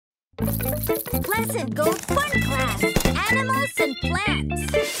Pleasant Goat Fun Class, Animals and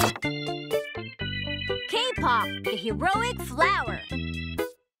Plants. Kapok, the heroic flower.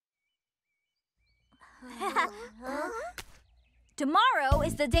 Tomorrow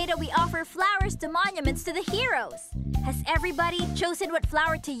is the day that we offer flowers to monuments to the heroes. Has everybody chosen what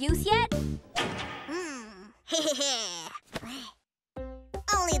flower to use yet?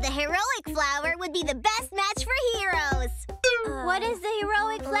 Only the heroic flower would be the best match for heroes. What is the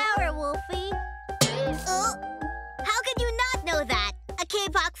heroic flower, Wolfie? How could you not know that? A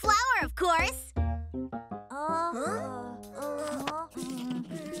Kapok flower, of course.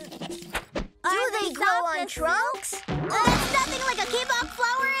 Do they grow on trunks? It's nothing like a Kapok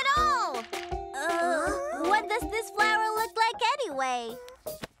flower at all. What does this flower look like anyway?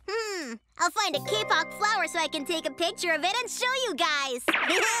 I'll find a Kapok flower so I can take a picture of it and show you guys.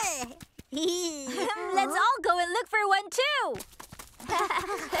 Let's all go and look for one too.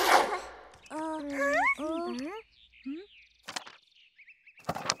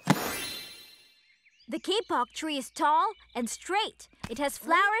 The Kapok tree is tall and straight. It has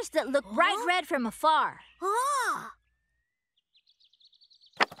flowers that look bright red from afar.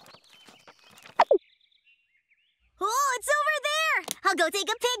 Oh, it's over there! I'll go take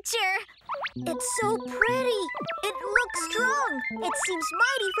a picture. It's so pretty. It looks strong. It seems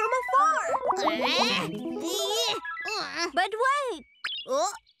mighty from afar. But wait!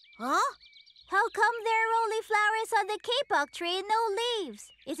 How come there are only flowers on the Kapok tree and no leaves?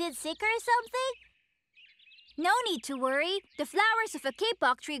 Is it sick or something? No need to worry. The flowers of a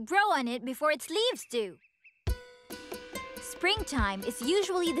Kapok tree grow on it before its leaves do. Springtime is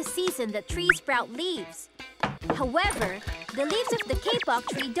usually the season that trees sprout leaves. However, the leaves of the Kapok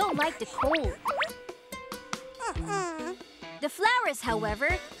tree don't like the cold. The flowers,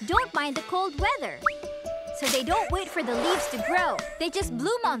 however, don't mind the cold weather. So they don't wait for the leaves to grow. They just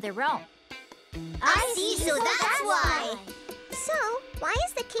bloom on their own. I see, so that's why. So, why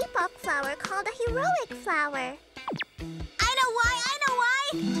is the Kapok flower called a heroic flower? I know why!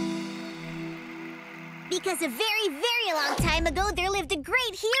 Because a very, very long time ago, there lived a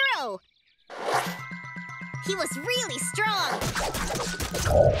great hero. He was really strong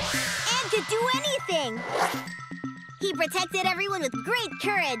and could do anything. He protected everyone with great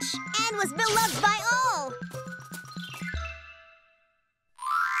courage and was beloved by all.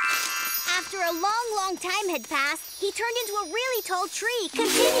 After a long time had passed, he turned into a really tall tree,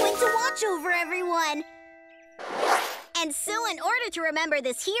 continuing to watch over everyone. And so, in order to remember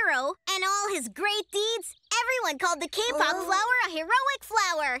this hero and all his great deeds, everyone called the Kapok flower a heroic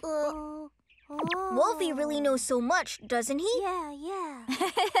flower. Wolfie really knows so much, doesn't he? Yeah.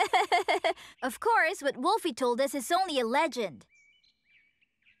 Of course, what Wolfie told us is only a legend.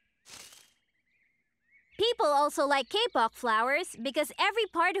 People also like Kapok flowers because every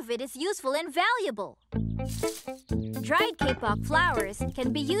part of it is useful and valuable. Dried Kapok flowers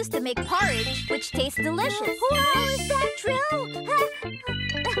can be used to make porridge, which tastes delicious. Wow, is that true?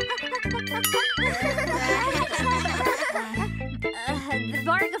 The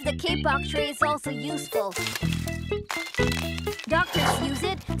bark of the Kapok tree is also useful. Doctors use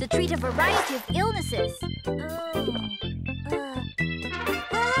it to treat a variety of illnesses.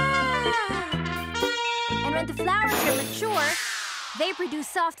 And when the flowers are mature, they produce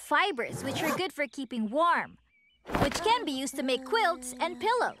soft fibers, which are good for keeping warm, which can be used to make quilts and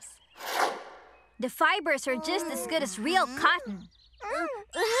pillows. The fibers are just as good as real cotton.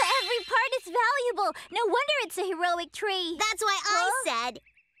 Every part is valuable. No wonder it's a heroic tree. That's why I said,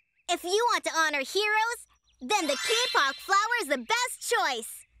 if you want to honor heroes, then the Kapok flower is the best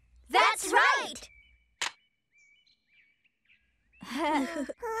choice. That's right.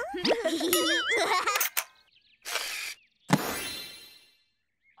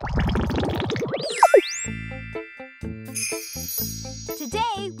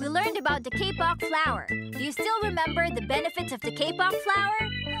 Today, we learned about the Kapok flower. Do you still remember the benefits of the Kapok flower?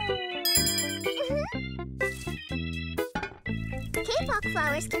 Kapok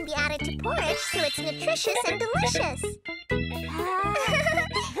flowers can be added to porridge so it's nutritious and delicious.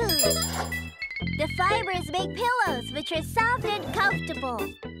 The fibers make pillows, which are soft and comfortable.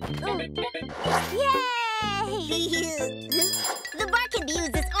 Yay! The bark can be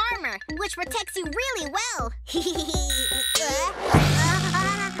used as armor, which protects you really well.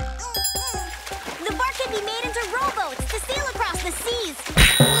 The bark can be made into rowboats to sail across the seas.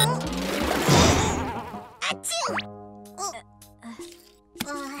 Achoo!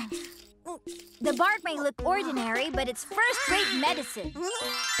 The bark may look ordinary, but it's first-rate medicine.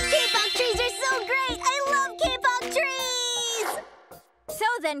 Kapok trees are so great! I love Kapok trees! So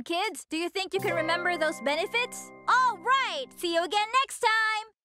then, kids, do you think you can remember those benefits? All right! See you again next time!